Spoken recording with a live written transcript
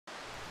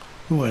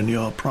when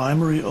your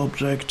primary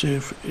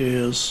objective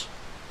is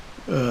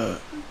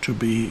to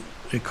be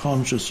a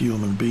conscious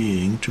human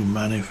being, to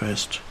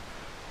manifest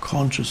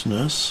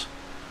consciousness,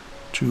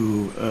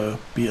 to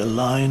be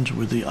aligned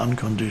with the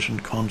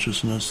unconditioned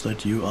consciousness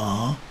that you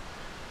are,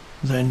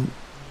 then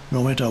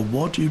no matter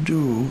what you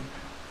do,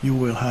 you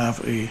will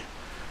have a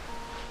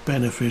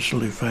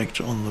beneficial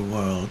effect on the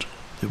world.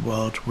 The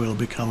world will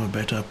become a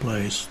better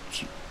place,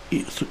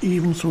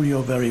 even through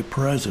your very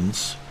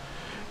presence.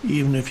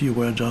 Even if you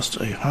were just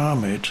a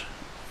hermit,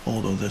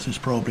 although this is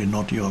probably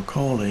not your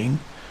calling,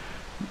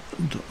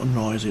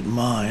 nor is it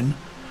mine,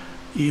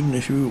 even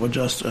if you were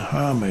just a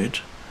hermit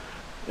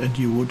and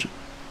you would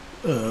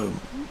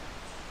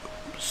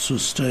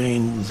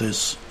sustain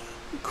this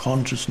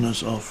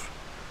consciousness of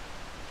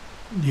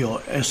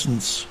your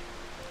essence,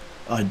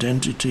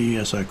 identity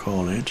as I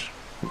call it,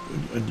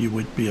 and you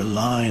would be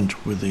aligned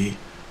with the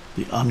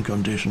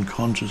unconditioned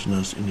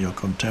consciousness in your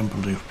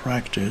contemplative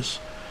practice,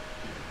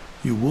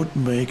 you would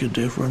make a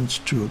difference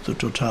to the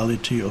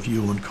totality of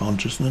human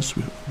consciousness,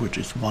 which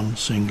is one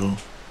single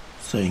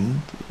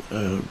thing,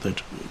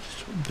 that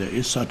there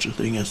is such a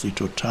thing as the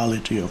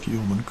totality of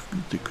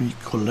the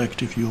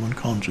collective human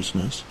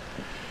consciousness.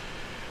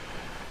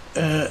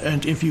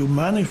 And if you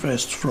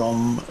manifest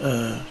from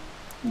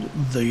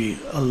the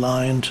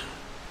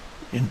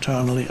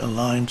internally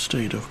aligned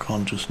state of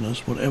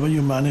consciousness, whatever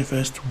you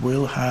manifest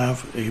will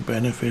have a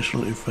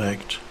beneficial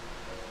effect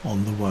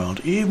on the world.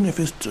 Even if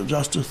it's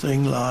just a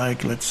thing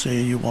like, let's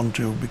say you want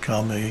to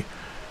become a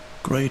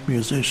great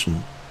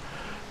musician,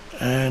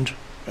 and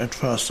at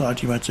first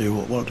sight you might say,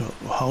 well,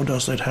 how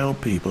does that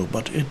help people?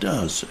 But it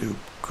does.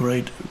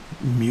 Great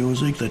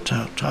music that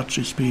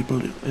touches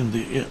people in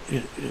the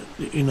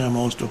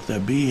innermost of their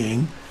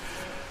being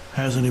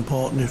has an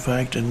important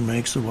effect and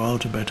makes the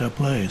world a better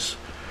place.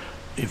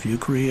 If you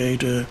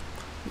create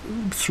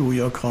through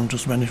your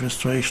conscious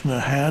manifestation,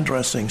 a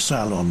hairdressing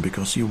salon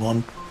because you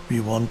want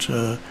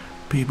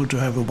people to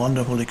have a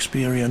wonderful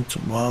experience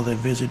while they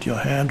visit your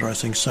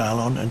hairdressing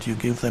salon, and you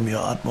give them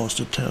your utmost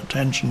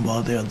attention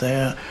while they're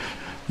there,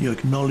 you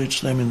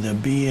acknowledge them in their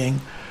being,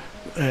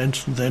 and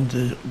then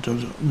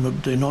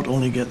they not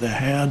only get their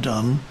hair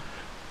done,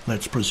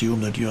 let's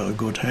presume that you're a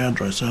good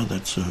hairdresser,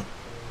 that's a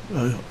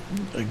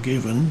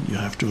given, you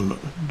have to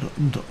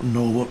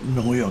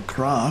know your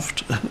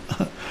craft.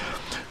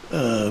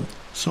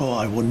 So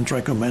I wouldn't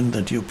recommend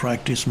that you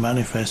practice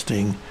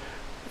manifesting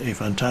a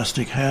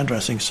fantastic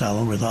hairdressing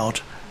salon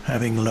without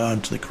having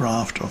learned the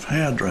craft of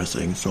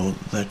hairdressing. So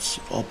that's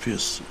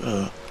obvious,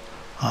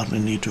 hardly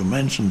need to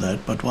mention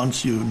that. But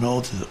once you know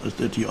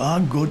that you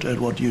are good at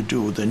what you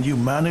do, then you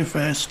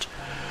manifest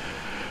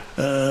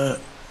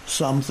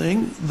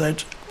something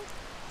that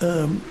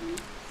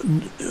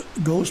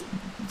goes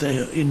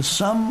there in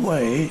some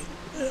way,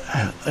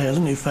 has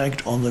an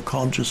effect on the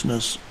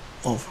consciousness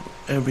of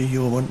every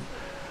human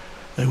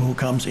who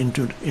comes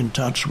in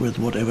touch with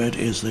whatever it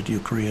is that you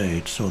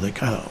create. So they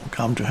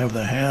come to have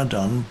their hair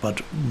done,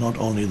 but not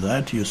only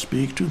that, you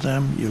speak to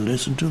them, you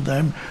listen to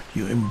them,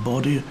 you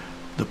embody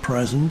the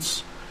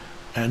presence,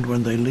 and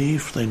when they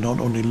leave, they not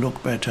only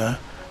look better,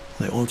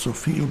 they also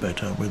feel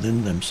better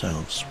within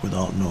themselves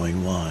without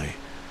knowing why.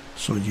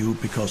 So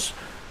because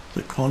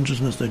the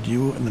consciousness that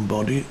you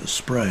embody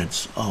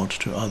spreads out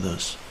to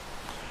others.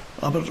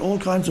 But all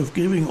kinds of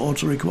giving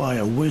also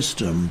require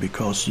wisdom,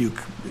 because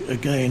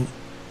again,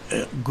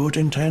 good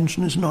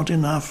intention is not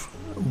enough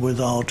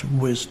without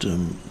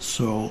wisdom.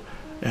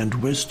 And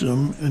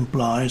wisdom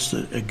implies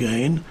that,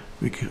 again,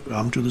 we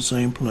come to the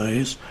same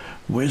place.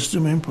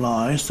 Wisdom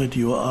implies that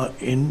you are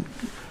in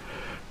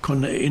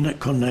a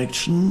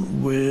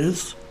connection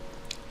with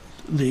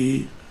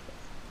the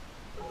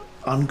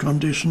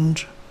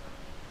unconditioned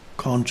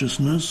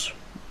consciousness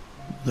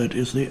that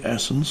is the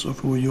essence of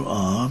who you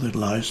are, that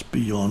lies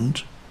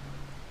beyond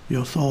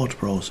your thought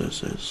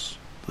processes.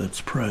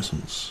 That's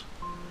presence.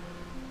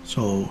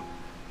 So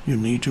you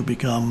need to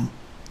become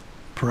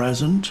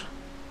present.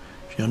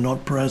 If you're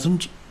not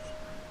present,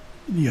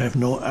 you have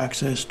no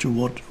access to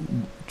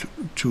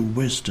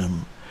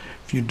wisdom.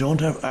 If you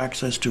don't have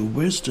access to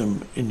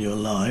wisdom in your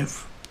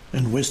life,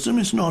 and wisdom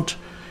is not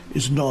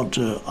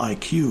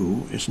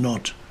IQ, is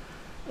not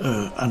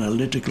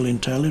analytical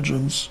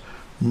intelligence,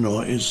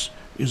 nor is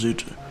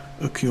it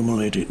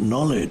accumulated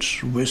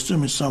knowledge.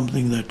 Wisdom is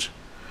something that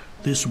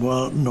this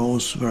world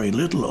knows very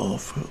little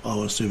of,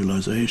 our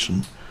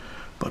civilization,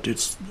 but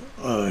it's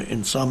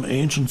in some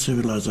ancient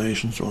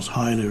civilizations was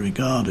highly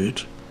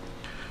regarded.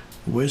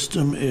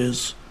 Wisdom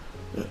is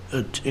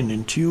an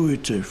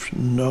intuitive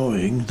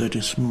knowing that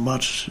is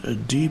much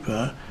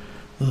deeper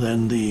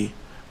than the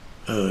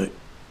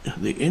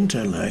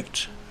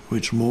intellect,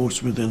 which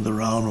moves within the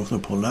realm of the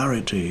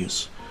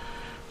polarities.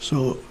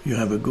 So you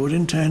have a good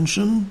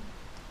intention.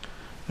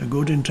 A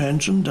good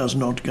intention does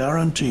not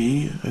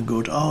guarantee a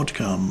good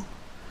outcome.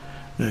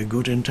 A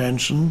good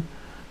intention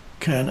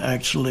can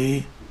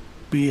actually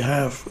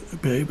have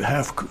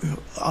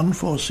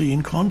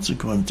unforeseen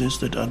consequences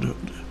that are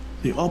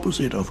the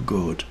opposite of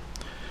good.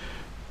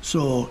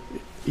 So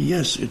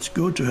yes, it's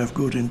good to have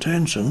good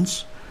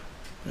intentions,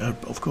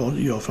 Of course,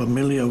 you're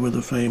familiar with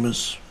the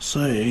famous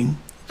saying,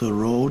 the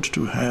road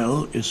to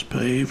hell is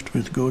paved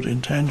with good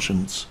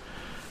intentions.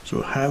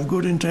 So have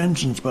good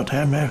intentions, but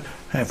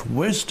have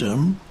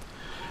wisdom,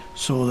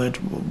 so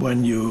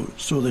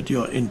that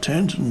your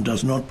intention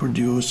does not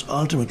produce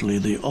ultimately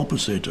the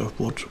opposite of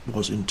what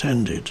was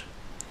intended.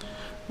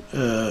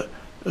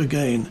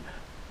 Again,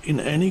 in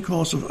any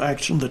course of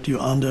action that you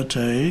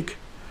undertake,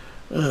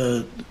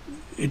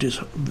 it is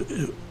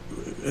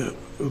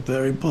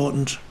very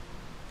important.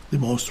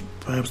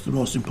 Perhaps the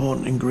most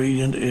important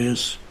ingredient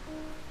is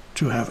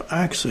to have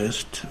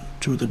access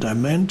to the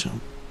dimension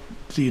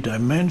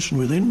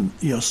within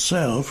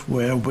yourself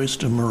where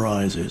wisdom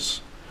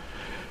arises,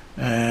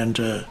 and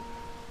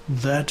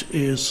that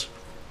is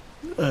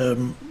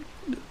an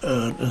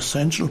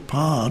essential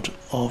part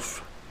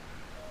of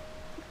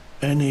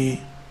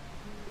any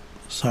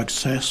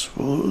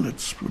successful,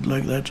 let's put it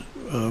like that,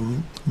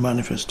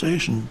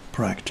 manifestation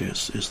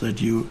practice, is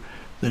that you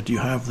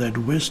have that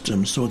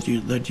wisdom, so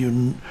that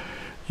you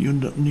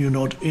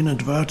not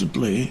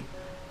inadvertently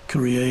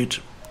create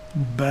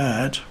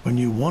bad when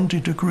you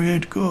wanted to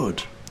create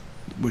good,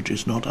 which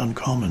is not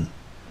uncommon.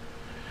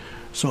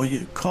 So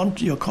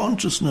your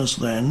consciousness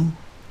then,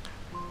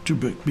 to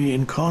be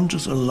in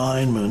conscious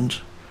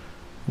alignment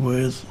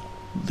with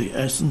the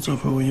essence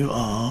of who you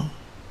are,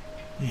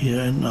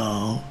 here and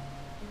now,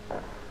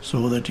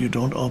 so that you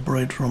don't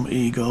operate from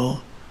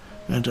ego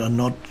and are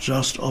not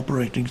just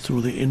operating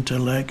through the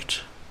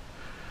intellect,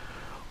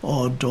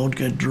 or don't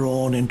get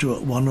drawn into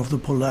one of the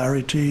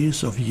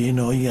polarities of yin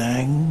or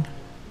yang.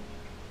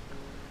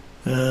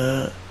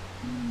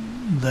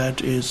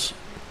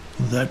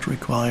 That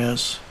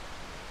requires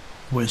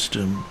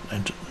wisdom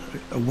and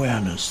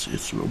awareness.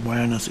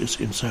 Awareness is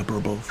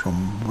inseparable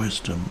from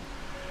wisdom.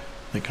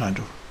 They kind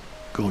of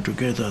go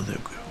together. They're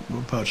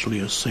virtually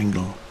a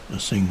single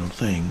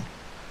thing.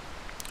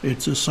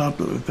 It's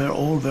they're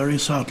all very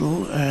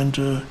subtle,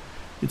 and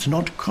it's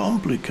not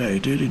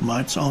complicated. It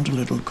might sound a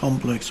little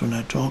complex when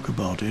I talk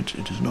about it.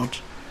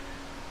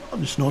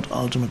 It's not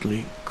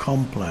ultimately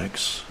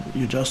complex.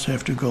 You just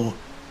have to go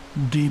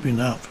deep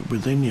enough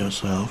within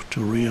yourself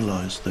to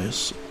realize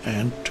this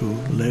and to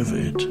live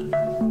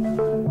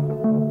it.